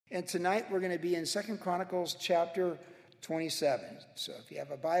And tonight we're going to be in 2 Chronicles chapter 27. So if you have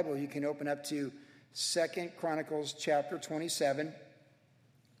a Bible, you can open up to 2 Chronicles chapter 27.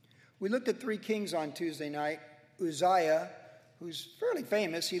 We looked at 3 kings on Tuesday night. Uzziah, who's fairly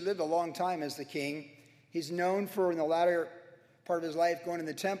famous. He lived a long time as the king. He's known for, in the latter part of his life, going in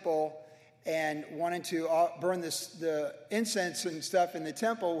the temple and wanting to burn the incense and stuff in the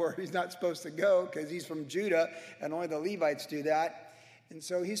temple where he's not supposed to go because he's from Judah and only the Levites do that. And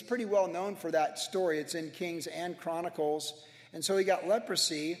so he's pretty well known for that story. It's in Kings and Chronicles. And so he got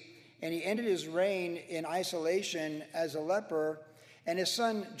leprosy, and he ended his reign in isolation as a leper. And his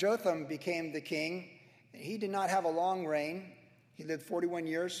son Jotham became the king. He did not have a long reign. He lived 41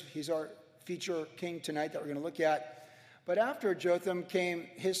 years. He's our feature king tonight that we're going to look at. But after Jotham came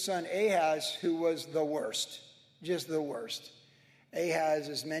his son Ahaz, who was the worst, just the worst. Ahaz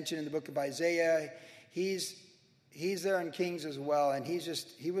is mentioned in the book of Isaiah. He's there in Kings as well, and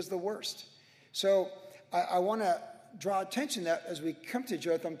he was the worst. So I want to draw attention that as we come to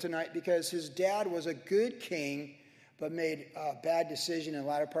Jotham tonight, because his dad was a good king, but made a bad decision in the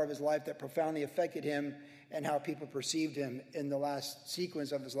latter part of his life that profoundly affected him and how people perceived him in the last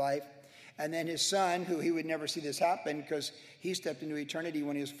sequence of his life. And then his son, who he would never see this happen because he stepped into eternity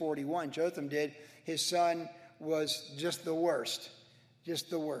when he was 41, Jotham did. His son was just the worst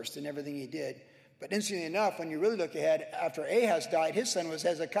in everything he did. But interestingly enough, when you really look ahead, after Ahaz died, his son was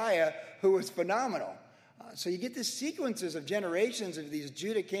Hezekiah, who was phenomenal. So you get these sequences of generations of these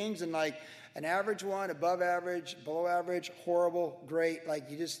Judah kings, and like an average one, above average, below average, horrible, great.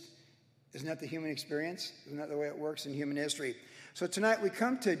 Isn't that the human experience? Isn't that the way it works in human history? So tonight we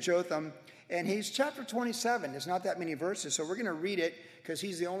come to Jotham, and he's chapter 27. There's not that many verses, so we're going to read it because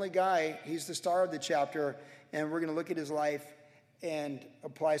he's the only guy. He's the star of the chapter, and we're going to look at his life and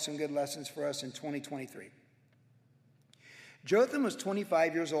apply some good lessons for us in 2023. Jotham was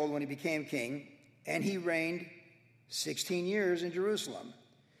 25 years old when he became king, and he reigned 16 years in Jerusalem.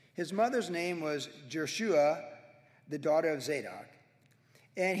 His mother's name was Jeshua, the daughter of Zadok.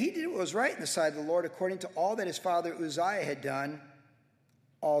 And he did what was right in the sight of the Lord according to all that his father Uzziah had done,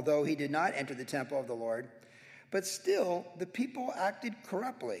 although he did not enter the temple of the Lord. But still, the people acted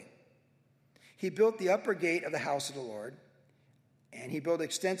corruptly. He built the upper gate of the house of the Lord, and he built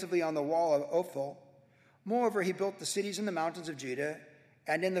extensively on the wall of Ophel. Moreover, he built the cities in the mountains of Judah,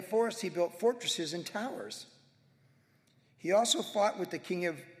 and in the forest he built fortresses and towers. He also fought with the king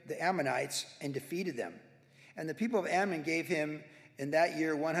of the Ammonites and defeated them. And the people of Ammon gave him in that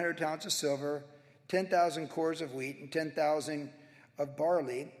year 100 talents of silver, 10,000 cores of wheat, and 10,000 of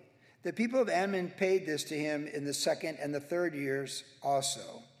barley. The people of Ammon paid this to him in the second and the third years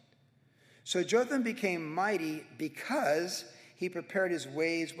also. So Jotham became mighty because he prepared his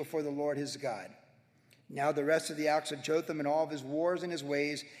ways before the Lord his God. Now the rest of the acts of Jotham and all of his wars and his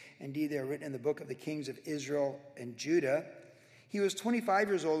ways, indeed they are written in the book of the kings of Israel and Judah. He was 25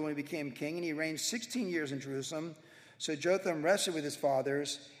 years old when he became king, and he reigned 16 years in Jerusalem. So Jotham rested with his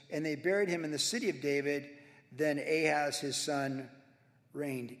fathers, and they buried him in the city of David. Then Ahaz his son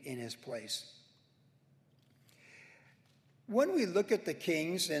reigned in his place. When we look at the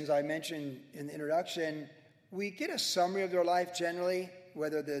kings, as I mentioned in the introduction, we get a summary of their life generally,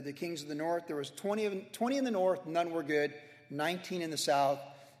 whether the kings of the north. There was 20 in the north, none were good. 19 in the south,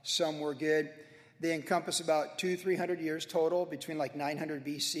 some were good. They encompass about 200-300 years total, between like 900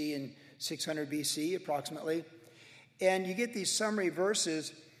 BC and 600 BC approximately. And you get these summary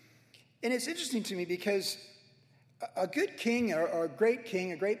verses. And it's interesting to me because a good king or a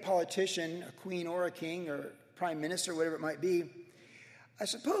great politician, a queen or a king or prime minister, whatever it might be, I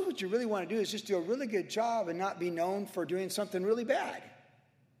suppose what you really want to do is just do a really good job and not be known for doing something really bad.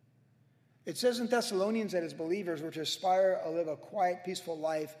 It says in Thessalonians that as believers we're to aspire to live a quiet, peaceful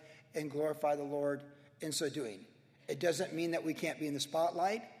life and glorify the Lord in so doing. It doesn't mean that we can't be in the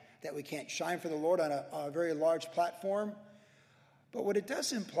spotlight, that we can't shine for the Lord on a very large platform. But what it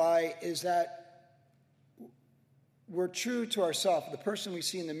does imply is that we're true to ourselves, the person we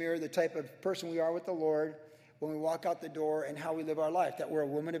see in the mirror, the type of person we are with the Lord when we walk out the door, and how we live our life, that we're a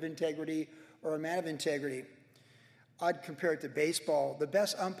woman of integrity or a man of integrity. I'd compare it to baseball. The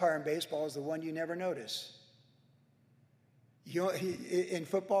best umpire in baseball is the one you never notice. In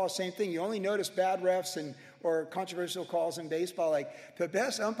football, same thing. You only notice bad refs or controversial calls in baseball. Like the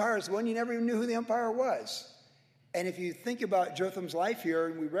best umpire is the one you never even knew who the umpire was. And if you think about Jotham's life here,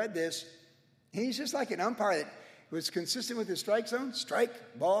 and we read this, he's just like an umpire that was consistent with his strike zone,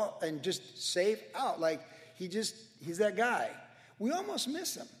 strike, ball, and just save out. Like he's that guy. We almost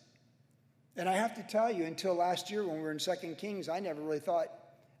miss him. And I have to tell you, until last year when we were in 2 Kings, I never really thought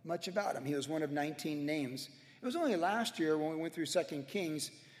much about him. He was one of 19 names. It was only last year when we went through 2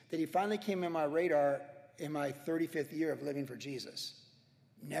 Kings that he finally came on my radar in my 35th year of living for Jesus.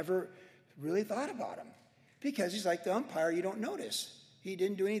 Never really thought about him because he's like the umpire you don't notice. He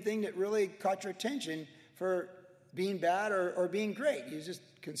didn't do anything that really caught your attention for being bad or being great. He was just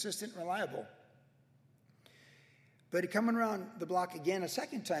consistent and reliable. But coming around the block again a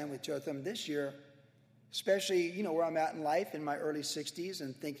second time with Jotham this year, especially, where I'm at in life in my early 60s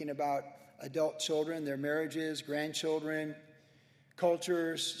and thinking about adult children, their marriages, grandchildren,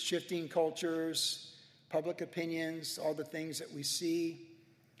 cultures, shifting cultures, public opinions, all the things that we see.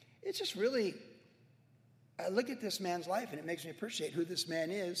 It's just really, I look at this man's life and it makes me appreciate who this man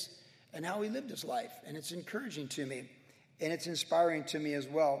is and how he lived his life. And it's encouraging to me and it's inspiring to me as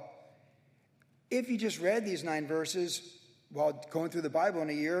well. If you just read these 9 verses while going through the Bible in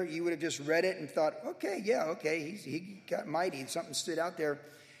a year, you would have just read it and thought, okay, he got mighty. Something stood out there.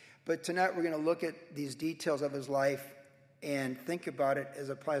 But tonight we're going to look at these details of his life and think about it as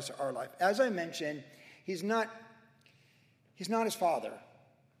it applies to our life. As I mentioned, he's not his father.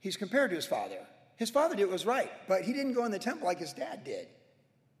 He's compared to his father. His father did what was right, but he didn't go in the temple like his dad did.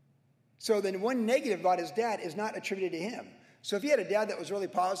 So then one negative about his dad is not attributed to him. So if he had a dad that was really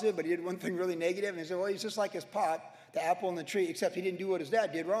positive, but he did one thing really negative, and he said, well, he's just like his pop, the apple in the tree, except he didn't do what his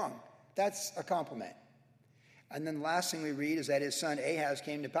dad did wrong. That's a compliment. And then the last thing we read is that his son Ahaz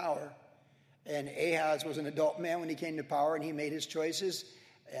came to power. And Ahaz was an adult man when he came to power, and he made his choices.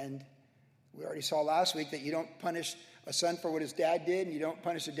 And we already saw last week that you don't punish a son for what his dad did, and you don't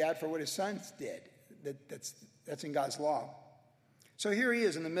punish a dad for what his sons did. That's in God's law. So here he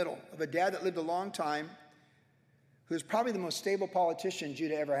is in the middle of a dad that lived a long time, who was probably the most stable politician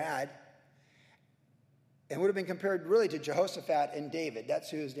Judah ever had, and would have been compared really to Jehoshaphat and David. That's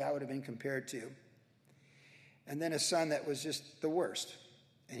who his dad would have been compared to. And then a son that was just the worst.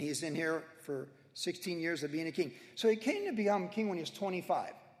 And he's in here for 16 years of being a king. So he came to become king when he was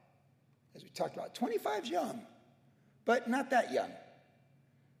 25. As we talked about, 25 is young, but not that young.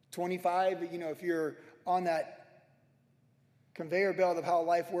 25, if you're on that conveyor belt of how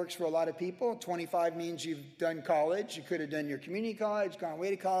life works for a lot of people, 25 means you've done college. You could have done your community college, gone away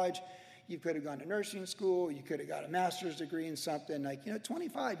to college. You could have gone to nursing school. You could have got a master's degree in something.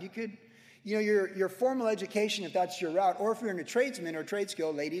 25, you could, your formal education, if that's your route, or if you're in a tradesman or trade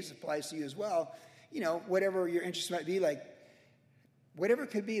skill, ladies, applies to you as well, whatever your interest might be, whatever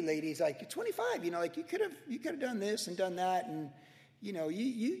it could be, ladies, 25, you could have done this and done that, and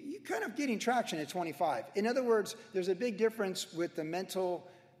you kind of getting traction at 25. In other words, there's a big difference with the mental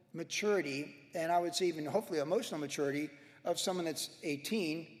maturity, and I would say even hopefully emotional maturity, of someone that's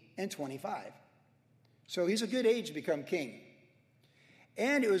 18 and 25. So he's a good age to become king.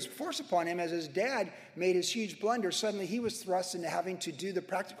 And it was forced upon him as his dad made his huge blunder. Suddenly he was thrust into having to do the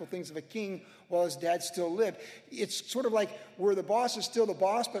practical things of a king while his dad still lived. It's sort of like where the boss is still the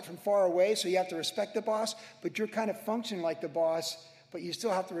boss, but from far away, so you have to respect the boss, but you're kind of functioning like the boss, but you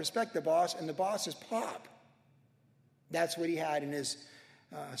still have to respect the boss, and the boss is Pop. That's what he had in his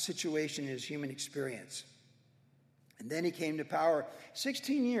situation, in his human experience. And then he came to power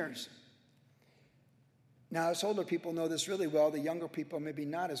 16 years. Now, us older people know this really well. The younger people maybe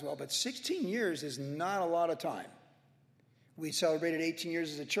not as well. But 16 years is not a lot of time. We celebrated 18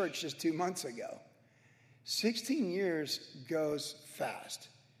 years as a church just 2 months ago. 16 years goes fast.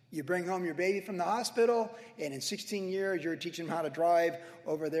 You bring home your baby from the hospital, and in 16 years, you're teaching them how to drive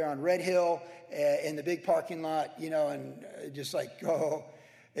over there on Red Hill in the big parking lot, and just go.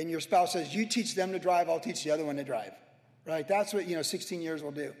 And your spouse says, you teach them to drive, I'll teach the other one to drive. Right? That's what, 16 years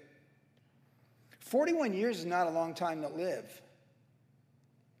will do. 41 years is not a long time to live.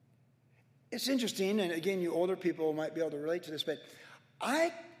 It's interesting, and again, you older people might be able to relate to this, but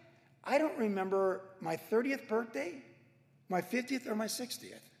I don't remember my 30th birthday, my 50th, or my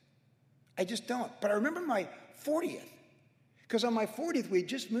 60th. I just don't. But I remember my 40th, because on my 40th, we had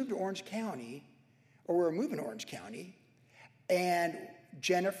just moved to Orange County, or we were moving to Orange County, and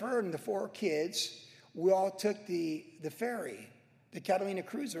Jennifer and the 4 kids, we all took the ferry, the Catalina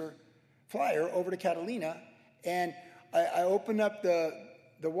Cruiser flyer over to Catalina, and I opened up the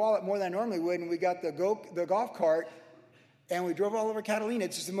wallet more than I normally would, and we got the golf cart, and we drove all over Catalina.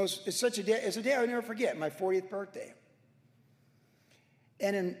 It's a day I would never forget, my 40th birthday.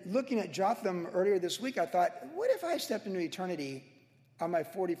 And in looking at Jotham earlier this week, I thought, what if I stepped into eternity on my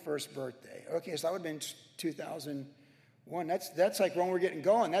 41st birthday? Okay, so that would have been 2001. That's like when we're getting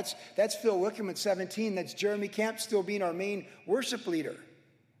going. That's Phil Wickham at 17. That's Jeremy Camp still being our main worship leader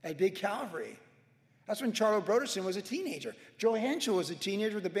at Big Calvary. That's when Charlo Broderson was a teenager. Joe Henschel was a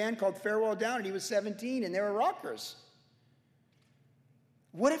teenager with a band called Farewell Down, and he was 17, and they were rockers.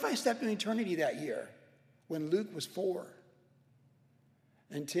 What if I stepped into eternity that year when Luke was 4?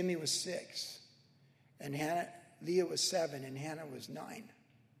 and Timmy was 6, and Leah was 7, and Hannah was 9.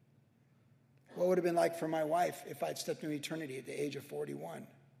 What would it have been like for my wife if I'd stepped into eternity at the age of 41?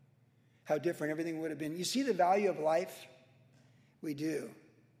 How different everything would have been. You see the value of life? We do.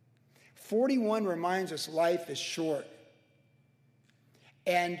 41 reminds us life is short.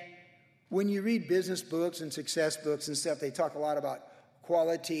 And when you read business books and success books and stuff, they talk a lot about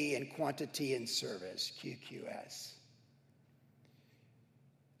quality and quantity in service, QQS.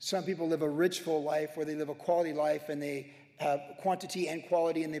 Some people live a rich, full life where they live a quality life and they have quantity and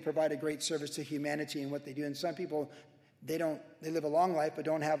quality and they provide a great service to humanity in what they do. And some people, they live a long life but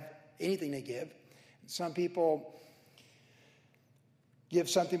don't have anything to give. Some people give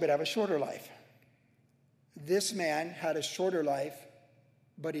something but have a shorter life. This man had a shorter life,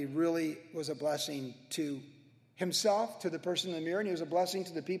 but he really was a blessing to himself, to the person in the mirror, and he was a blessing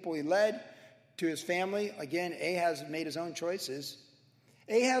to the people he led, to his family. Again, Ahaz made his own choices.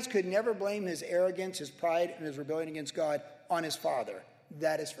 Ahaz could never blame his arrogance, his pride, and his rebellion against God on his father.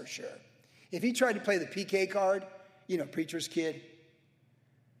 That is for sure. If he tried to play the PK card, preacher's kid.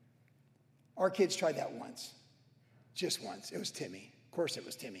 Our kids tried that once. Just once. It was Timmy. Of course it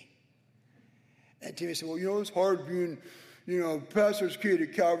was Timmy. And Timmy said, well, it's hard being, pastor's kid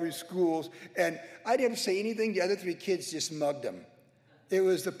at Calvary schools. And I didn't say anything. The other 3 kids just mugged him. It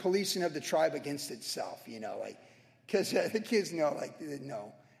was the policing of the tribe against itself, because the kids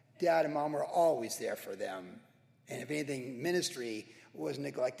know, Dad and Mom were always there for them. And if anything, ministry was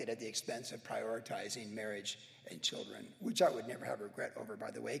neglected at the expense of prioritizing marriage and children, which I would never have regret over,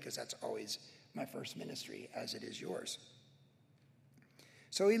 by the way, because that's always my first ministry, as it is yours.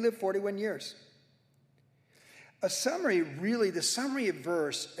 So he lived 41 years. The summary of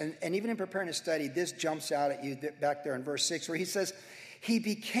verse, and even in preparing a study, this jumps out at you back there in verse 6, where he says, he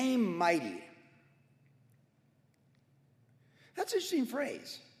became mighty. That's an interesting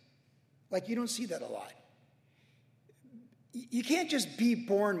phrase. You don't see that a lot. You can't just be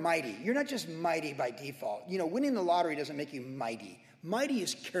born mighty. You're not just mighty by default. Winning the lottery doesn't make you mighty. Mighty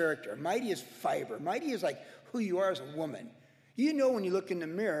is character. Mighty is fiber. Mighty is like who you are as a woman. You know when you look in the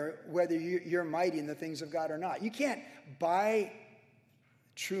mirror whether you're mighty in the things of God or not. You can't buy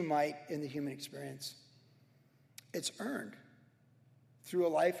true might in the human experience. It's earned through a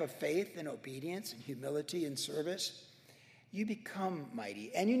life of faith and obedience and humility and service. You become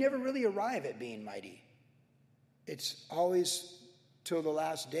mighty, and you never really arrive at being mighty. It's always till the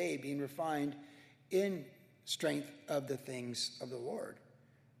last day being refined in strength of the things of the Lord.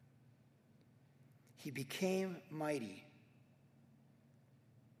 He became mighty.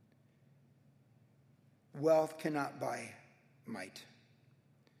 Wealth cannot buy might.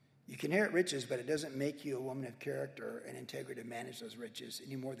 You can inherit riches, but it doesn't make you a woman of character and integrity to manage those riches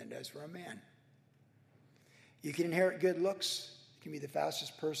any more than it does for a man. You can inherit good looks. You can be the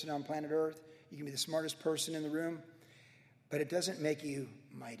fastest person on planet Earth. You can be the smartest person in the room, but it doesn't make you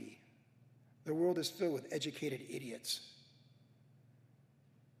mighty. The world is filled with educated idiots.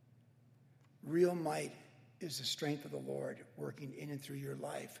 Real might is the strength of the Lord working in and through your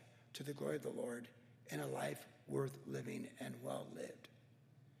life to the glory of the Lord, and a life worth living and well lived.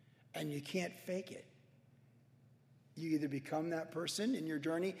 And you can't fake it. You either become that person in your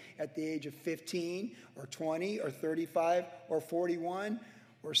journey at the age of 15 or 20 or 35 or 41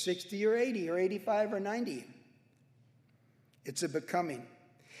 or 60 or 80 or 85 or 90. It's a becoming.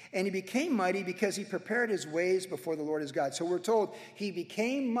 And he became mighty because he prepared his ways before the Lord his God. So we're told he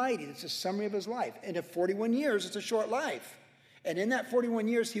became mighty. That's a summary of his life. And at 41 years, it's a short life. And in that 41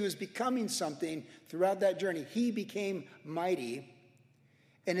 years, he was becoming something throughout that journey. He became mighty.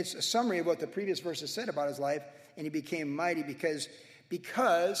 And it's a summary of what the previous verses said about his life. And he became mighty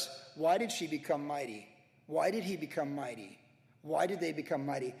because why did she become mighty? Why did he become mighty? Why did they become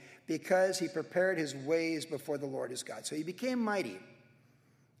mighty? Because he prepared his ways before the Lord his God. So he became mighty.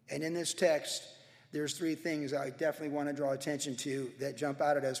 And in this text, there's 3 things I definitely want to draw attention to that jump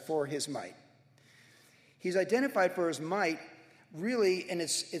out at us for his might. He's identified for his might, really, and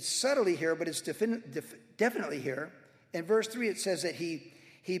it's subtly here, but it's definitely here. In verse 3, it says that he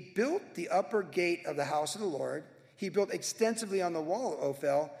built the upper gate of the house of the Lord. He built extensively on the wall of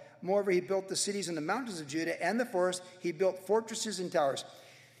Ophel. Moreover, he built the cities in the mountains of Judah and the forest. He built fortresses and towers.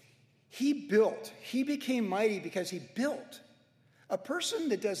 He became mighty because he built. A person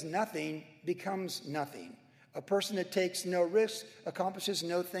that does nothing becomes nothing. A person that takes no risk accomplishes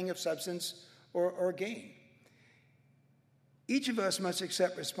no thing of substance or gain. Each of us must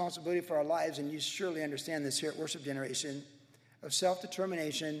accept responsibility for our lives, and you surely understand this here at Worship Generation, of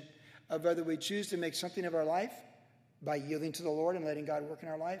self-determination, of whether we choose to make something of our life by yielding to the Lord and letting God work in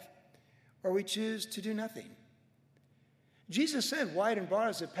our life, or we choose to do nothing. Jesus said, wide and broad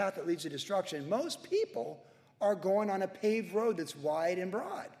is the path that leads to destruction. Most people are going on a paved road that's wide and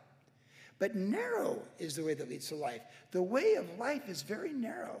broad. But narrow is the way that leads to life. The way of life is very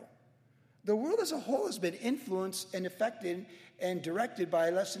narrow. The world as a whole has been influenced and affected and directed by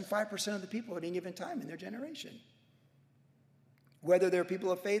less than 5% of the people at any given time in their generation, whether they're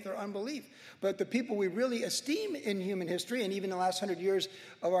people of faith or unbelief. But the people we really esteem in human history, and even the last 100 years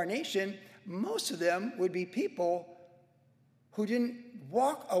of our nation, most of them would be people who didn't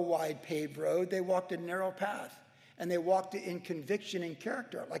walk a wide paved road. They walked a narrow path, and they walked it in conviction and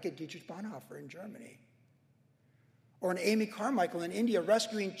character, like a Dietrich Bonhoeffer in Germany, or an Amy Carmichael in India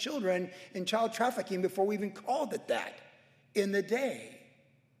rescuing children in child trafficking before we even called it that in the day.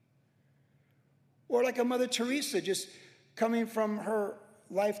 Or like a Mother Teresa just coming from her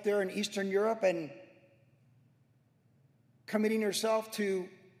life there in Eastern Europe and committing herself to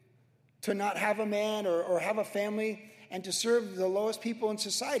not have a man or have a family and to serve the lowest people in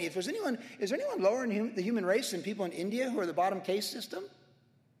society. Is there anyone lower in the human race than people in India who are the bottom caste system?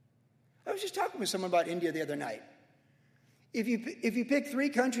 I was just talking with someone about India the other night. If you pick 3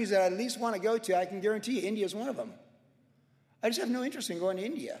 countries that I at least want to go to, I can guarantee you India is one of them. I just have no interest in going to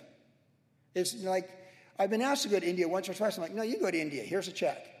India. It's like, I've been asked to go to India once or twice. I'm like, no, you go to India. Here's a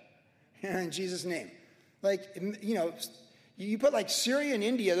check. In Jesus' name. Like, you know, you put like Syria and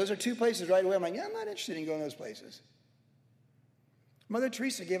India, those are 2 places right away. I'm like, yeah, I'm not interested in going to those places. Mother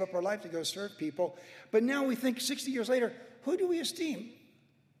Teresa gave up her life to go serve people. But now we think 60 years later, who do we esteem?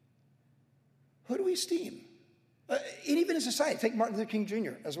 Who do we esteem? And even in society, take Martin Luther King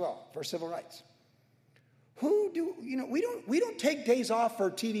Jr. as well for civil rights. We don't take days off for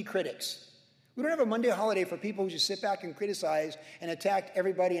TV critics. We don't have a Monday holiday for people who just sit back and criticize and attack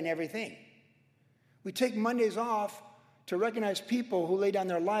everybody and everything. We take Mondays off to recognize people who lay down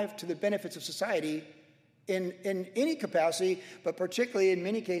their life to the benefits of society in any capacity, but particularly in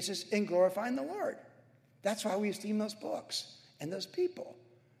many cases in glorifying the Lord. That's why we esteem those books and those people.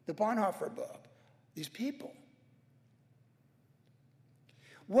 The Bonhoeffer book, these people.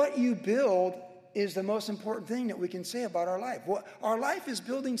 What you build is the most important thing that we can say about our life. Our life is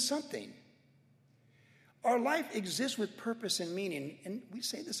building something. Our life exists with purpose and meaning. And we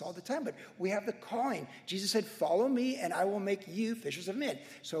say this all the time, but we have the calling. Jesus said, follow me and I will make you fishers of men.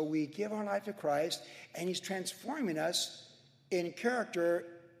 So we give our life to Christ and he's transforming us in character,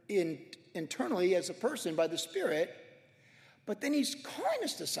 internally as a person by the Spirit. But then he's calling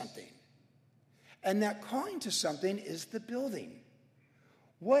us to something. And that calling to something is the building.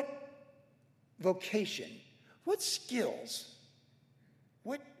 What vocation? What skills?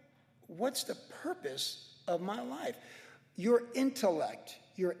 What's the purpose of my life? Your intellect,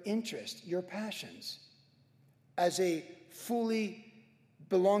 your interest, your passions as a fully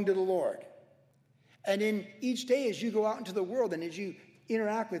belong to the Lord. And in each day as you go out into the world and as you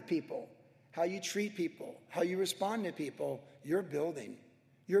interact with people, how you treat people, how you respond to people, you're building.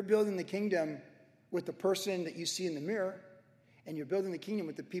 You're building the kingdom with the person that you see in the mirror, and you're building the kingdom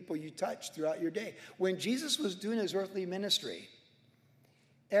with the people you touch throughout your day. When Jesus was doing his earthly ministry,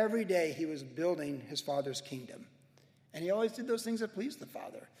 every day he was building his Father's kingdom. And he always did those things that pleased the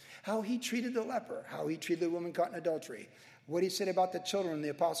Father. How he treated the leper, how he treated the woman caught in adultery, what he said about the children. The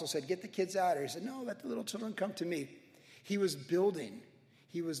apostle said, get the kids out of here. He said, no, let the little children come to me. He was building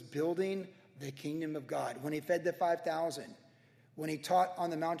the kingdom of God. When he fed the 5,000, when he taught on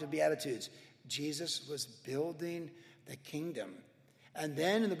the Mount of Beatitudes, Jesus was building the kingdom. And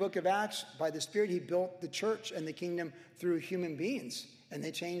then in the book of Acts, by the Spirit, he built the church and the kingdom through human beings, and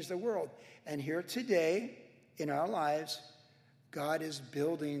they changed the world. And here today, in our lives, God is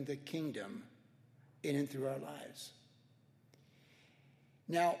building the kingdom in and through our lives.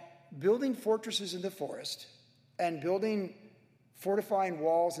 Now, building fortresses in the forest and building fortifying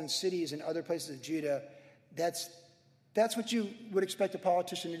walls and cities in other places of Judah, that's what you would expect a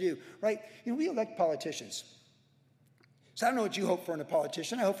politician to do, right? We elect politicians. So I don't know what you hope for in a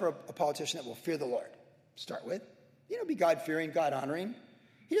politician. I hope for a politician that will fear the Lord, to start with. Be God-fearing, God-honoring.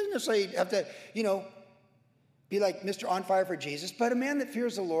 He doesn't necessarily have to, be like Mr. On Fire for Jesus, but a man that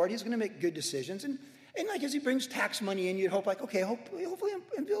fears the Lord, he's going to make good decisions. And like as he brings tax money in, you'd hope like, okay, hopefully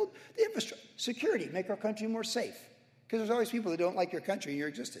build the infrastructure, security, make our country more safe. Because there's always people that don't like your country and your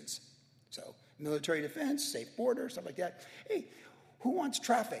existence. So military defense, safe border, stuff like that. Hey, who wants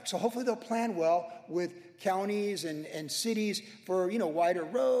traffic? So hopefully they'll plan well with counties and cities for, wider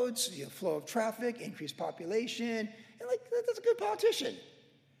roads, flow of traffic, increased population. And that's a good politician.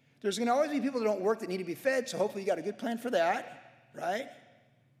 There's going to always be people that don't work that need to be fed, so hopefully you got a good plan for that, right?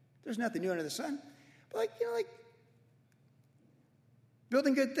 There's nothing new under the sun. But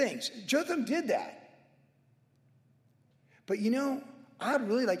building good things. Jotham did that. But I'd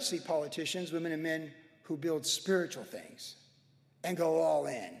really like to see politicians, women and men, who build spiritual things and go all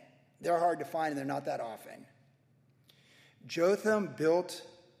in. They're hard to find, and they're not that often. Jotham built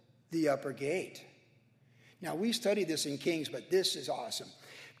the upper gate. Now, we studied this in Kings, but this is awesome.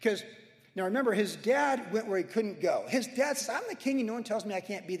 Because, now remember, his dad went where he couldn't go. His dad says, I'm the king, and no one tells me I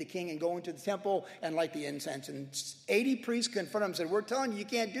can't be the king, and go into the temple and light the incense. And 80 priests confront him and said, we're telling you, you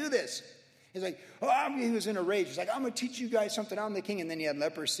can't do this. He's like, he was in a rage. He's like, I'm going to teach you guys something. I'm the king. And then he had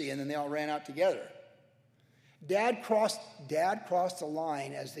leprosy, and then they all ran out together. Dad crossed the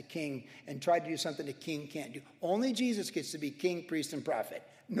line as the king and tried to do something the king can't do. Only Jesus gets to be king, priest, and prophet.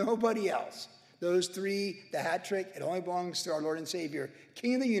 Nobody else. Those three, the hat trick, it only belongs to our Lord and Savior,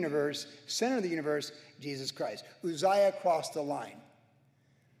 King of the universe, center of the universe, Jesus Christ. Uzziah crossed the line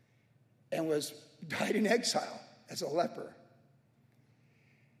and died in exile as a leper.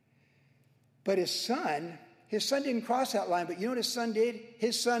 But his son didn't cross that line, but you know what his son did?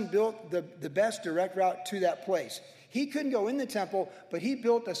 His son built the best direct route to that place. He couldn't go in the temple, but he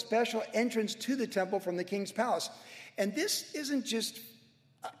built a special entrance to the temple from the king's palace. And this isn't just,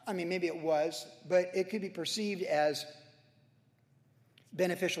 maybe it was, but it could be perceived as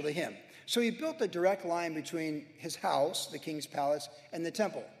beneficial to him. So he built a direct line between his house, the king's palace, and the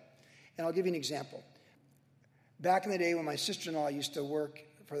temple. And I'll give you an example. Back in the day when my sister-in-law used to work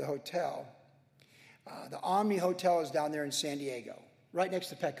for the hotel, the Omni Hotel is down there in San Diego, right next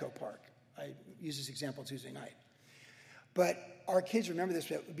to Petco Park. I use this example Tuesday night. But our kids remember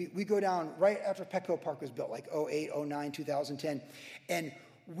this. We go down right after Petco Park was built, like 08, 09, 2010. And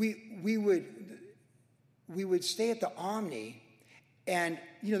we would stay at the Omni. And,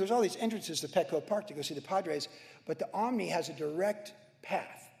 there's all these entrances to Petco Park to go see the Padres. But the Omni has a direct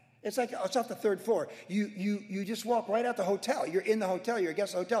path. It's off the third floor. You just walk right out the hotel. You're in the hotel. You're a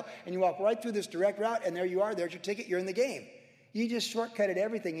guest of the hotel. And you walk right through this direct route, and there you are. There's your ticket. You're in the game. You just shortcutted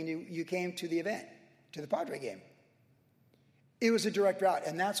everything, and you came to the event, to the Padre game. It was a direct route,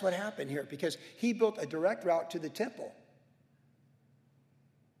 and that's what happened here, because he built a direct route to the temple.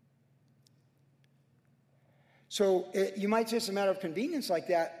 So you might say it's a matter of convenience like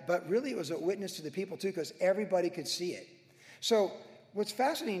that, but really it was a witness to the people too, because everybody could see it. So what's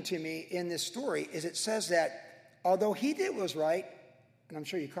fascinating to me in this story is it says that although he did what was right, and I'm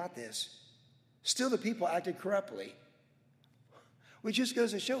sure you caught this, still the people acted corruptly. Which just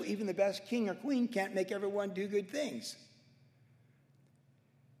goes to show even the best king or queen can't make everyone do good things.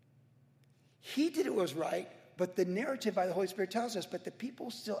 He did what was right, but the narrative by the Holy Spirit tells us, but the people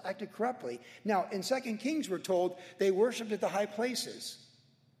still acted corruptly. Now, in 2 Kings, we're told they worshiped at the high places.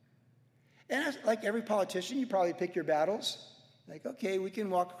 And like every politician, you probably pick your battles. Like, okay, we can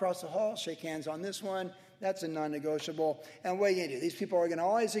walk across the hall, shake hands on this one. That's a non-negotiable. And what are you going to do? These people are going to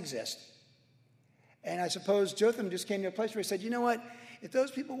always exist. And I suppose Jotham just came to a place where he said, you know what? If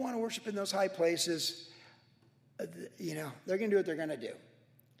those people want to worship in those high places, they're going to do what they're going to do.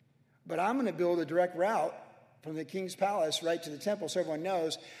 But I'm going to build a direct route from the king's palace right to the temple so everyone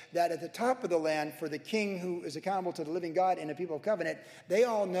knows that at the top of the land for the king who is accountable to the living God and the people of covenant, they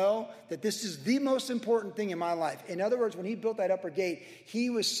all know that this is the most important thing in my life. In other words, when he built that upper gate,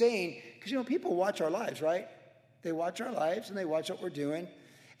 he was saying, because people watch our lives, right? They watch our lives and they watch what we're doing.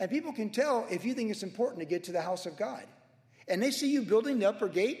 And people can tell if you think it's important to get to the house of God. And they see you building the upper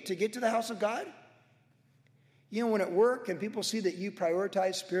gate to get to the house of God. When at work and people see that you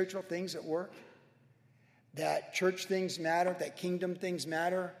prioritize spiritual things at work, that church things matter, that kingdom things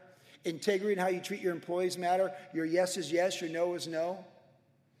matter, integrity in how you treat your employees matter, your yes is yes, your no is no,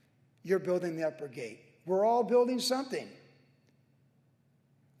 you're building the upper gate. We're all building something.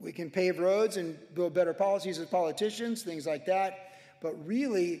 We can pave roads and build better policies as politicians, things like that. But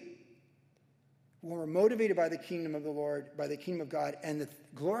really, when we're motivated by the kingdom of the Lord, by the kingdom of God, and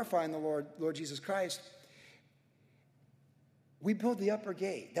glorifying the Lord Jesus Christ, we build the upper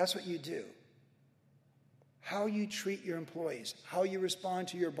gate. That's what you do. How you treat your employees, how you respond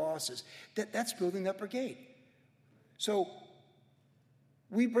to your bosses, that's building the upper gate. So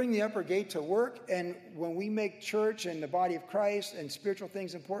we bring the upper gate to work, and when we make church and the body of Christ and spiritual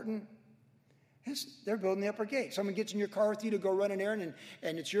things important, they're building the upper gate. Someone gets in your car with you to go run an errand,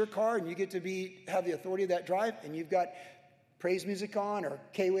 and it's your car, and you get to have the authority of that drive, and you've got praise music on or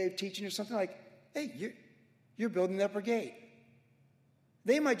K-Wave teaching or something like, hey, you're building the upper gate.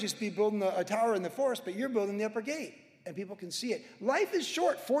 They might just be building a tower in the forest, but you're building the upper gate, and people can see it. Life is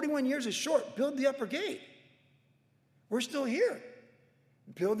short. 41 years is short. Build the upper gate. We're still here.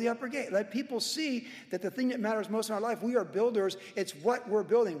 Build the upper gate. Let people see that the thing that matters most in our life, we are builders. It's what we're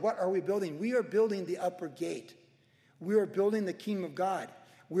building. What are we building? We are building the upper gate. We are building the kingdom of God.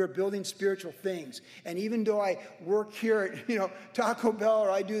 We're building spiritual things. And even though I work here at, Taco Bell,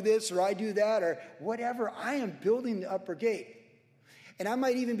 or I do this, or I do that, or whatever, I am building the upper gate. And I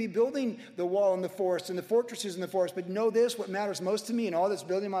might even be building the wall in the forest and the fortresses in the forest. But know this, what matters most to me in all this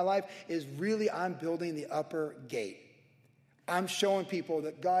building in my life is really I'm building the upper gate. I'm showing people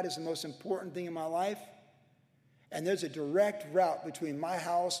that God is the most important thing in my life. And there's a direct route between my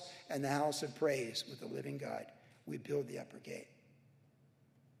house and the house of praise with the living God. We build the upper gate.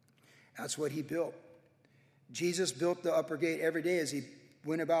 That's what he built. Jesus built the upper gate every day as he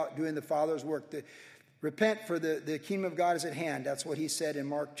went about doing the Father's work. Repent, for the kingdom of God is at hand. That's what he said in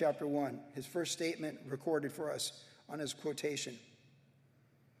Mark chapter 1. His first statement recorded for us on his quotation.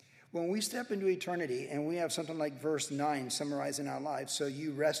 When we step into eternity and we have something like verse 9 summarizing our lives, so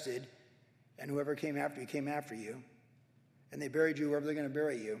you rested, and whoever came after you, and they buried you wherever they're going to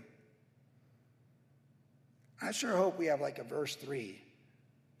bury you. I sure hope we have like a verse 3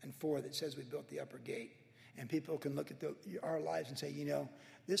 and 4 that says we built the upper gate. And people can look at our lives and say,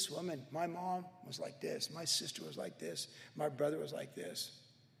 this woman, my mom was like this. My sister was like this. My brother was like this.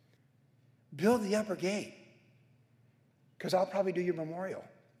 Build the upper gate. Because I'll probably do your memorial.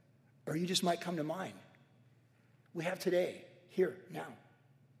 Or you just might come to mine. We have today, here, now.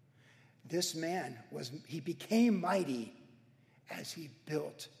 This man, he became mighty as he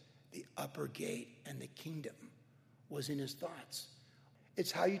built the upper gate, and the kingdom was in his thoughts.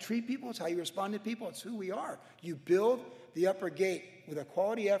 It's how you treat people. It's how you respond to people. It's who we are. You build the upper gate with a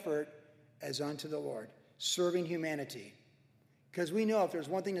quality effort as unto the Lord, serving humanity. Because we know if there's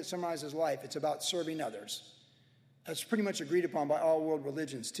one thing that summarizes life, it's about serving others. That's pretty much agreed upon by all world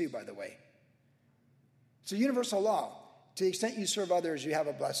religions too, by the way. It's a universal law. To the extent you serve others, you have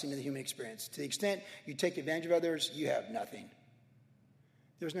a blessing in the human experience. To the extent you take advantage of others, you have nothing.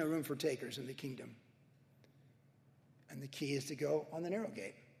 There's no room for takers in the kingdom. And the key is to go on the narrow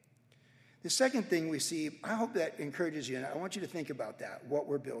gate. The second thing we see, I hope that encourages you, and I want you to think about that, what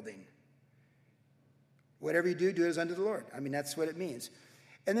we're building. Whatever you do, do it as unto the Lord. I mean, that's what it means.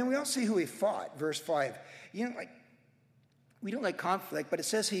 And then we all see who he fought, verse 5. We don't like conflict, but it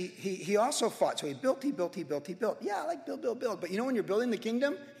says he also fought. So he built. Yeah, I like build. But when you're building the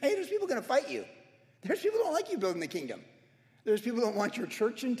kingdom, hey, there's people going to fight you. There's people who don't like you building the kingdom. There's people who don't want your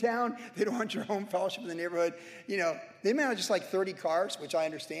church in town. They don't want your home fellowship in the neighborhood. They may not just like 30 cars, which I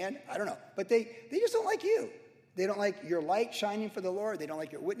understand. I don't know. But they just don't like you. They don't like your light shining for the Lord. They don't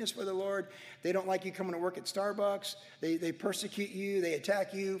like your witness for the Lord. They don't like you coming to work at Starbucks. They persecute you. They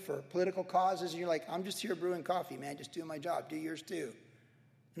attack you for political causes. And you're like, I'm just here brewing coffee, man. Just doing my job. Do yours too.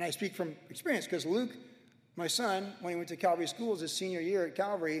 And I speak from experience because Luke, my son, when he went to Calvary Schools his senior year at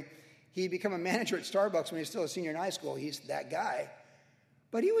Calvary, he became a manager at Starbucks when he was still a senior in high school. He's that guy.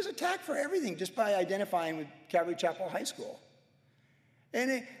 But he was attacked for everything just by identifying with Calvary Chapel High School.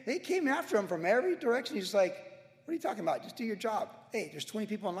 And they came after him from every direction. He's like, what are you talking about? Just do your job. Hey, there's 20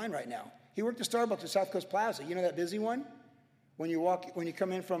 people in line right now. He worked at Starbucks at South Coast Plaza. You know that busy one? When you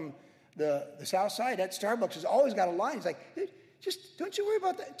come in from the south side, that Starbucks has always got a line. He's like, just don't you worry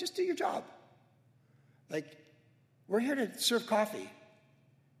about that. Just do your job. Like, we're here to serve coffee.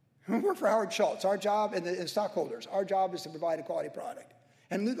 We work for Howard Schultz. Our job, and the stockholders, our job is to provide a quality product.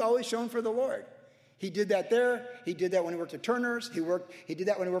 And Luke always shone for the Lord. He did that there. He did that when he worked at Turner's. He did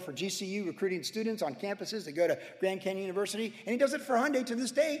that when he worked for GCU, recruiting students on campuses to go to Grand Canyon University. And he does it for Hyundai to this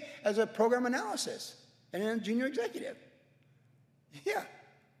day as a program analysis and a junior executive. Yeah.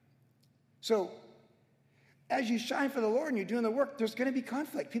 So as you shine for the Lord and you're doing the work, there's going to be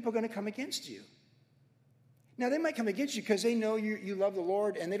conflict. People are going to come against you. Now, they might come against you because they know you love the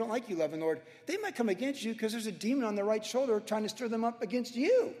Lord and they don't like you loving the Lord. They might come against you because there's a demon on their right shoulder trying to stir them up against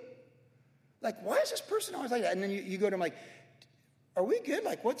you. Like, why is this person always like that? And then you go to them like, are we good?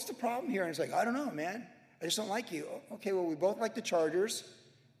 Like, what's the problem here? And it's like, I don't know, man. I just don't like you. Okay, well, we both like the Chargers.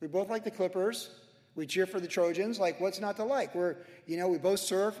 We both like the Clippers. We cheer for the Trojans. Like, what's not to like? We both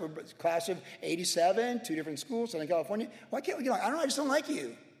surf. We're class of 87, 2 different schools, Southern California. Why can't we get along? I don't know. I just don't like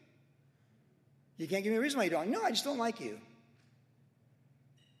you. You can't give me a reason why you don't. No, I just don't like you.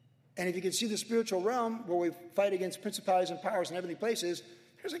 And if you can see the spiritual realm where we fight against principalities and powers in heavenly places,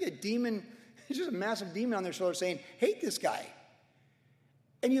 there's like a demon. There's just a massive demon on their shoulder saying, hate this guy.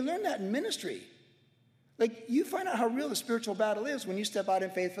 And you learn that in ministry. Like, you find out how real the spiritual battle is when you step out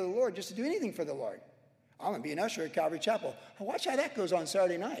in faith for the Lord, just to do anything for the Lord. I'm going to be an usher at Calvary Chapel. Watch how that goes on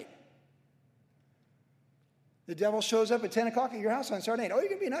Saturday night. The devil shows up at 10 o'clock at your house on Saturday night. Oh, you're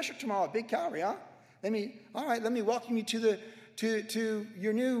going to be an usher tomorrow at Big Calvary, huh? Let me welcome you to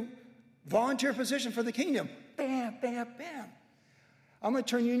your new volunteer position for the kingdom. Bam, bam, bam. I'm going to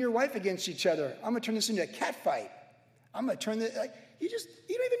turn you and your wife against each other. I'm going to turn this into a cat fight. I'm going to turn you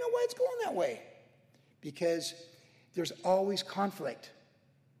don't even know why it's going that way. Because there's always conflict.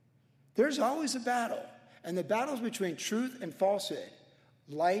 There's always a battle. And the battle's between truth and falsehood,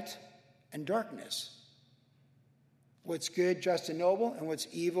 light and darkness. What's good, just, and noble, and what's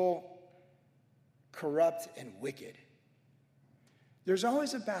evil, corrupt, and wicked. There's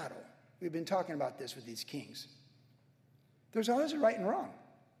always a battle. We've been talking about this with these kings. There's always a right and wrong.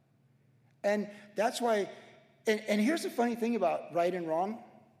 And that's why, and here's the funny thing about right and wrong.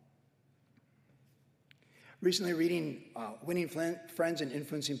 Recently reading Winning Friends and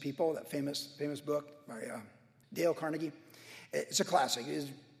Influencing People, that famous book by Dale Carnegie. It's a classic.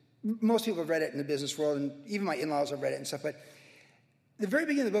 Most people have read it in the business world, and even my in-laws have read it and stuff. But the very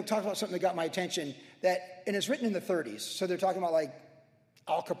beginning of the book talks about something that got my attention, and it's written in the 30s. So they're talking about like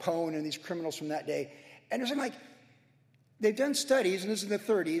Al Capone and these criminals from that day. And there's like, they've done studies, and this is the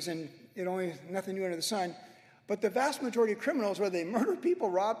 30s, and nothing new under the sun. But the vast majority of criminals, whether they murdered people,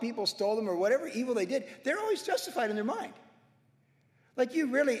 robbed people, stole them, or whatever evil they did, they're always justified in their mind. Like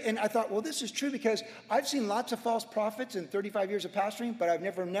and I thought, well, this is true because I've seen lots of false prophets in 35 years of pastoring, but I've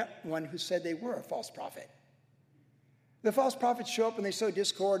never met one who said they were a false prophet. The false prophets show up and they sow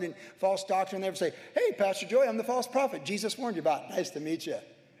discord and false doctrine. They never say, hey, Pastor Joey, I'm the false prophet Jesus warned you about. Nice to meet you.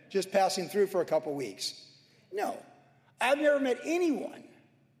 Just passing through for a couple weeks. No, I've never met anyone,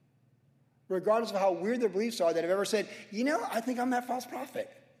 regardless of how weird their beliefs are, that have ever said, I think I'm that false prophet.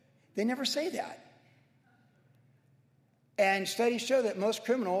 They never say that. And studies show that most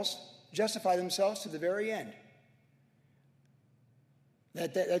criminals justify themselves to the very end.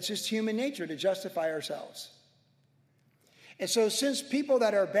 That's just human nature, to justify ourselves. And so since people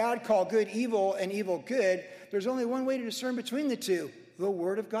that are bad call good evil and evil good, there's only one way to discern between the two, the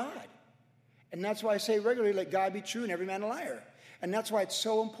Word of God. And that's why I say regularly, let God be true and every man a liar. And that's why it's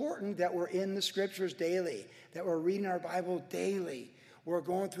so important that we're in the Scriptures daily, that we're reading our Bible daily. We're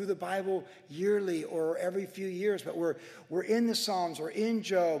going through the Bible yearly or every few years, but we're in the Psalms, we're in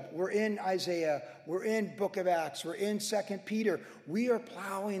Job, we're in Isaiah, we're in Book of Acts, we're in 2 Peter. We are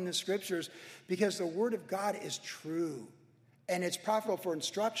plowing the Scriptures because the Word of God is true. And it's profitable for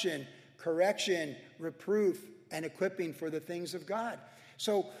instruction, correction, reproof, and equipping for the things of God.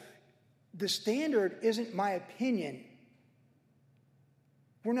 So the standard isn't my opinion.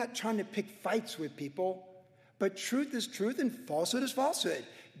 We're not trying to pick fights with people, but truth is truth and falsehood is falsehood.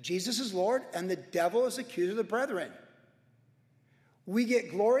 Jesus is Lord and the devil is accuser of the brethren. We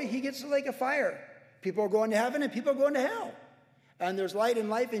get glory, he gets the lake of fire. People are going to heaven and people are going to hell. And there's light and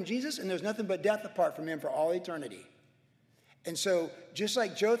life in Jesus, and there's nothing but death apart from him for all eternity. And so, just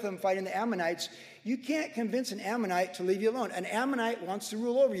like Jotham fighting the Ammonites, you can't convince an Ammonite to leave you alone. An Ammonite wants to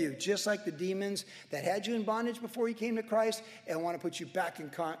rule over you, just like the demons that had you in bondage before you came to Christ and want to put you back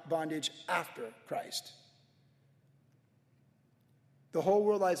in bondage after Christ. The whole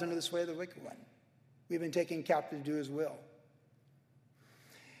world lies under the sway of the wicked one. We've been taken captive to do his will.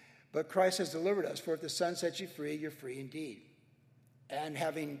 But Christ has delivered us, for if the Son sets you free, you're free indeed. And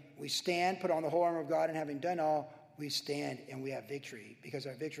we stand, put on the whole armor of God, and having done all, we stand and we have victory. Because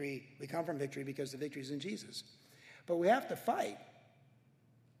our victory, we come from victory because the victory is in Jesus. But we have to fight.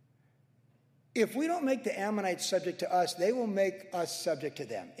 If we don't make the Ammonites subject to us, they will make us subject to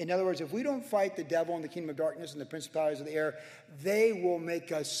them. In other words, if we don't fight the devil and the kingdom of darkness and the principalities of the air, they will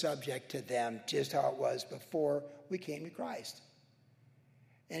make us subject to them, just how it was before we came to Christ.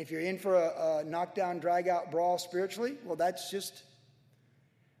 And if you're in for a knockdown, drag-out brawl spiritually, well, then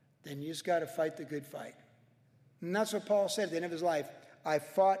you just got to fight the good fight. And that's what Paul said at the end of his life. I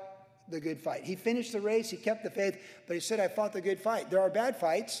fought the good fight. He finished the race. He kept the faith. But he said, I fought the good fight. There are bad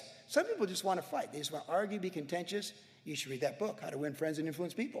fights. Some people just want to fight. They just want to argue, be contentious. You should read that book, How to Win Friends and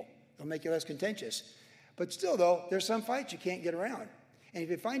Influence People. It'll make you less contentious. But still, though, there's some fights you can't get around. And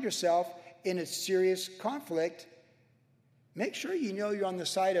if you find yourself in a serious conflict, make sure you know you're on the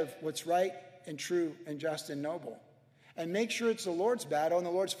side of what's right and true and just and noble. And make sure it's the Lord's battle and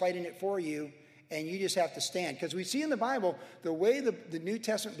the Lord's fighting it for you. And you just have to stand. Because we see in the Bible, the way the New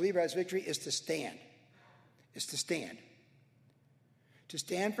Testament believer has victory is to stand. Is to stand. To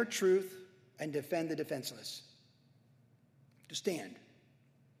stand for truth and defend the defenseless. To stand.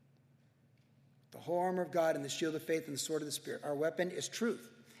 The whole armor of God and the shield of faith and the sword of the Spirit. Our weapon is truth.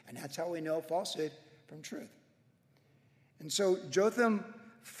 And that's how we know falsehood from truth. And so Jotham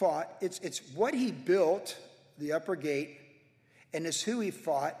fought. It's what he built, the upper gate, and it's who he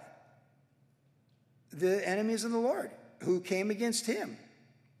fought, the enemies of the Lord who came against him.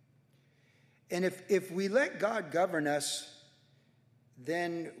 And if we let God govern us,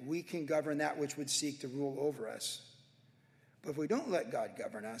 then we can govern that which would seek to rule over us. But if we don't let God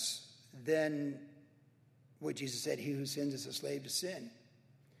govern us, then what Jesus said, he who sins is a slave to sin.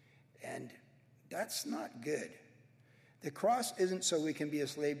 And that's not good. The cross isn't so we can be a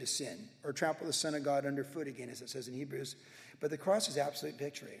slave to sin or trample the Son of God underfoot again, as it says in Hebrews. But the cross is absolute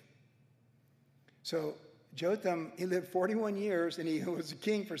victory. So Jotham, he lived 41 years and he was a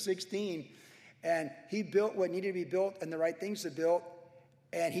king for 16. And he built what needed to be built and the right things to build.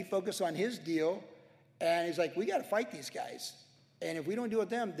 And he focused on his deal. And he's like, we got to fight these guys. And if we don't deal with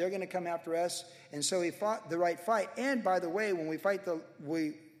them, they're going to come after us. And so he fought the right fight. And by the way, when we fight,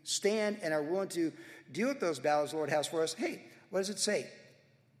 we stand and are willing to deal with those battles the Lord has for us. Hey, what does it say?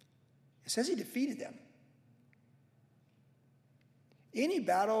 It says he defeated them. Any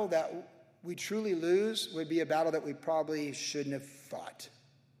battle that we truly lose would be a battle that we probably shouldn't have fought.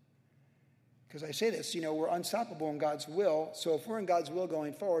 Because I say this, we're unstoppable in God's will. So if we're in God's will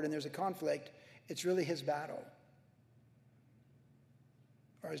going forward and there's a conflict, it's really his battle.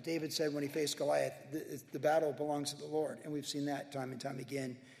 Or as David said when he faced Goliath, the battle belongs to the Lord. And we've seen that time and time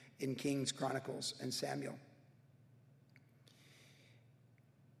again in Kings, Chronicles, and Samuel.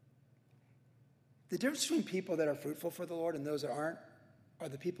 The difference between people that are fruitful for the Lord and those that aren't are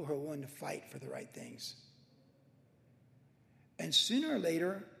the people who are willing to fight for the right things. And sooner or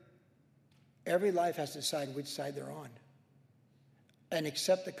later, every life has to decide which side they're on and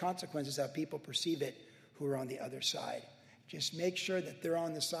accept the consequences how people perceive it who are on the other side. Just make sure that they're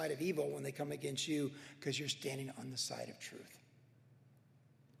on the side of evil when they come against you because you're standing on the side of truth.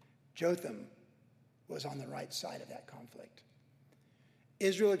 Jotham was on the right side of that conflict.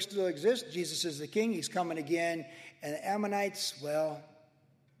 Israel still exists. Jesus is the king. He's coming again. And the Ammonites, well,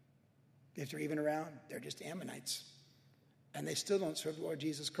 if they're even around, they're just Ammonites. And they still don't serve the Lord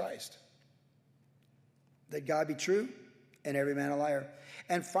Jesus Christ. That God be true and every man a liar.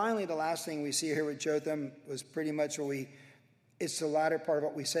 And finally, the last thing we see here with Jotham was pretty much it's the latter part of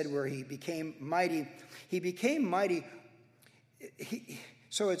what we said where he became mighty. He became mighty.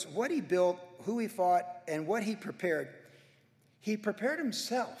 So it's what he built, who he fought, and what he prepared. He prepared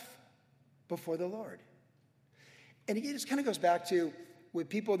himself before the Lord. And it just kind of goes back to with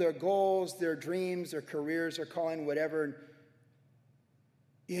people, their goals, their dreams, their careers, their calling, whatever.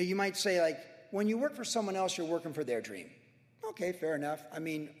 You might say, like, when you work for someone else, you're working for their dream. Okay, fair enough.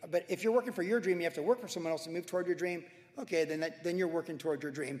 But if you're working for your dream, you have to work for someone else to move toward your dream. Okay, then you're working toward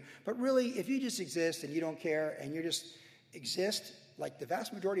your dream. But really, if you just exist and you don't care and you just exist, like the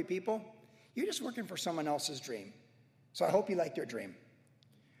vast majority of people, you're just working for someone else's dream. So I hope you like their dream.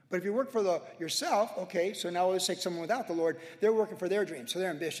 But if you work for yourself, okay, so now let's take someone without the Lord, they're working for their dream, so they're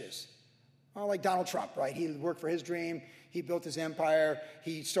ambitious. Well, like Donald Trump, right? He worked for his dream. He built his empire.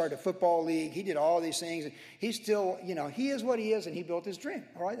 He started a football league. He did all these things. And he's still, he is what he is, and he built his dream.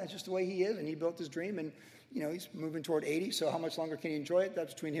 All right, that's just the way he is, and he built his dream. And, he's moving toward 80, so how much longer can he enjoy it?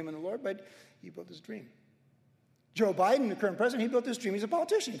 That's between him and the Lord, but he built his dream. Joe Biden, the current president, he built his dream. He's a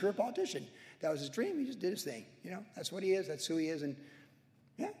politician, career politician. That was his dream. He just did his thing. That's what he is. That's who he is. And,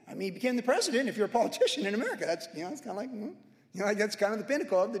 he became the president if you're a politician in America. That's, it's kind of like, that's kind of the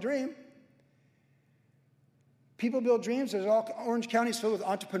pinnacle of the dream. People build dreams. There's Orange County is filled with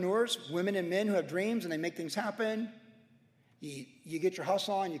entrepreneurs, women and men who have dreams and they make things happen. You get your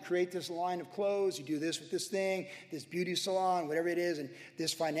hustle on, you create this line of clothes, you do this with this thing, this beauty salon, whatever it is, and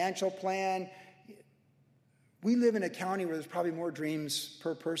this financial plan. We live in a county where there's probably more dreams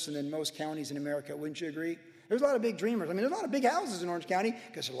per person than most counties in America. Wouldn't you agree? There's a lot of big dreamers. There's a lot of big houses in Orange County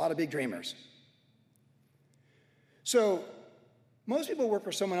because there's a lot of big dreamers. So most people work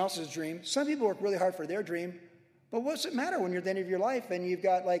for someone else's dream. Some people work really hard for their dream. But what's it matter when you're at the end of your life and you've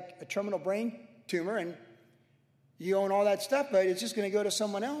got like a terminal brain tumor and you own all that stuff, but it's just going to go to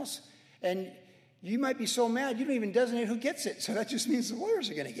someone else. And you might be so mad you don't even designate who gets it. So that just means the lawyers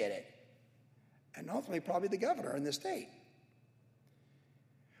are going to get it. And ultimately probably the governor in the state.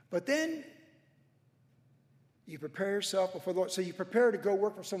 But then you prepare yourself before the Lord. So you prepare to go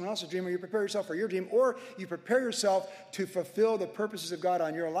work for someone else's dream, or you prepare yourself for your dream, or you prepare yourself to fulfill the purposes of God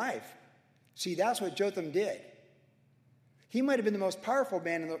on your life. See, that's what Jotham did. He might have been the most powerful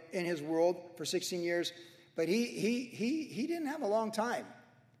man in his world for 16 years, but he didn't have a long time.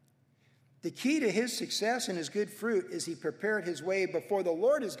 The key to his success and his good fruit is he prepared his way before the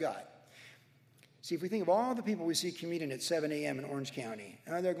Lord his God. See, if we think of all the people we see commuting at 7 a.m. in Orange County,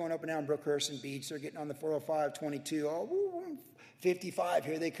 they're going up and down Brookhurst and Beach, they're getting on the 405, 22, 55,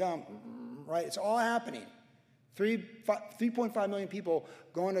 here they come, right? It's all happening. 3.5 million people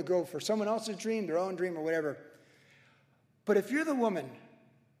going to go for someone else's dream, their own dream, or whatever. But if you're the woman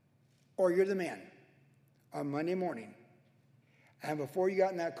or you're the man on Monday morning, and before you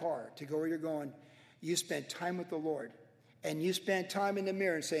got in that car to go where you're going, you spent time with the Lord, and you spent time in the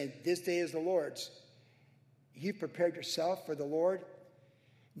mirror and saying, this day is the Lord's, you've prepared yourself for the Lord,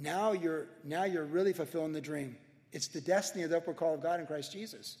 now you're really fulfilling the dream. It's the destiny of the upward call of God in Christ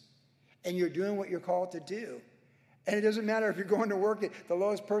Jesus. And you're doing what you're called to do. And it doesn't matter if you're going to work at the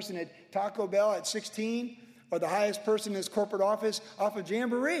lowest person at Taco Bell at 16 or the highest person in this corporate office off of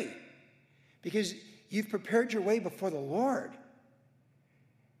Jamboree. Because you've prepared your way before the Lord.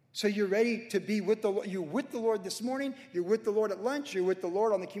 So you're ready to be with the Lord. You're with the Lord this morning. You're with the Lord at lunch. You're with the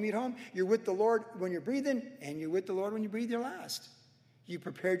Lord on the commute home. You're with the Lord when you're breathing. And you're with the Lord when you breathe your last. You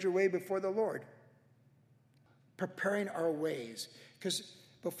prepared your way before the Lord. Preparing our ways. Because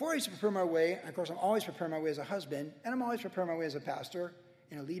before I used to prepare my way, of course, I'm always preparing my way as a husband, and I'm always preparing my way as a pastor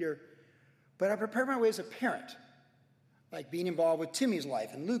and a leader, but I prepare my way as a parent, like being involved with Timmy's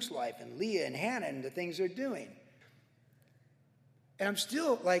life and Luke's life and Leah and Hannah and the things they're doing. And I'm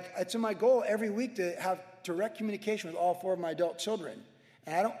still, it's my goal every week to have direct communication with all 4 of my adult children.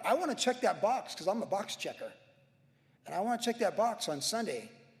 And I want to check that box because I'm a box checker. And I want to check that box on Sunday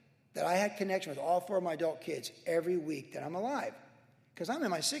that I had connection with all 4 of my adult kids every week that I'm alive. Because I'm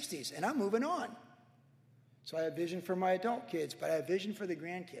in my 60s and I'm moving on. So I have vision for my adult kids, but I have vision for the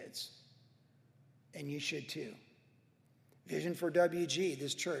grandkids. And you should too. Vision for WG,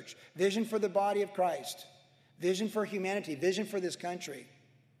 this church. Vision for the body of Christ. Vision for humanity. Vision for this country.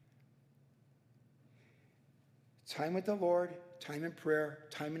 Time with the Lord, time in prayer,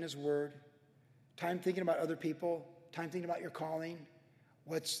 time in His Word, time thinking about other people, time thinking about your calling.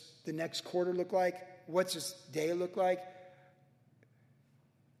 What's the next quarter look like? What's this day look like?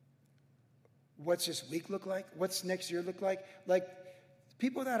 What's this week look like? What's next year look like?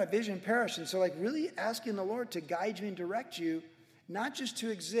 People without a vision perish. And so really asking the Lord to guide you and direct you, not just to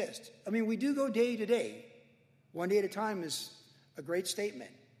exist. I mean, we do go day to day. One day at a time is a great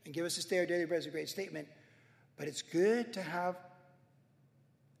statement. And give us this day our daily bread is a great statement. But it's good to have,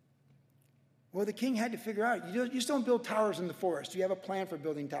 the king had to figure out, you just don't build towers in the forest. You have a plan for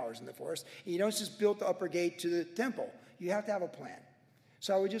building towers in the forest. And you don't just build the upper gate to the temple. You have to have a plan.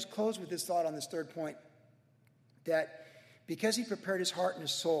 So I would just close with this thought on this third point, that because he prepared his heart and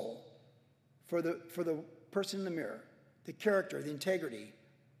his soul for the person in the mirror, the character, the integrity,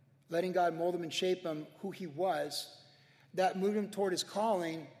 letting God mold him and shape him who he was, that moved him toward his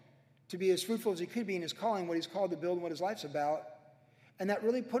calling to be as fruitful as he could be in his calling, what he's called to build and what his life's about. And that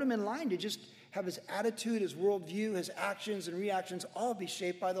really put him in line to just have his attitude, his worldview, his actions and reactions all be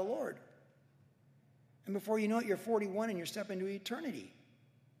shaped by the Lord. And before you know it, you're 41 and you're stepping into eternity.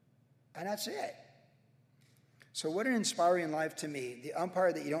 And that's it. So what an inspiring life to me. The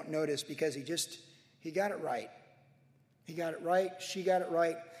umpire that you don't notice because he got it right. He got it right, she got it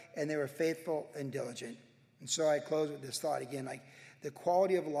right, and they were faithful and diligent. And so I close with this thought again, the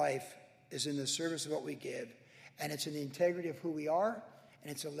quality of life is in the service of what we give, and it's in the integrity of who we are,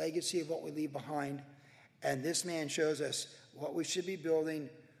 and it's a legacy of what we leave behind. And this man shows us what we should be building,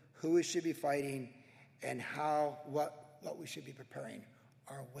 who we should be fighting, and what we should be preparing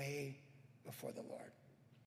our way before the Lord.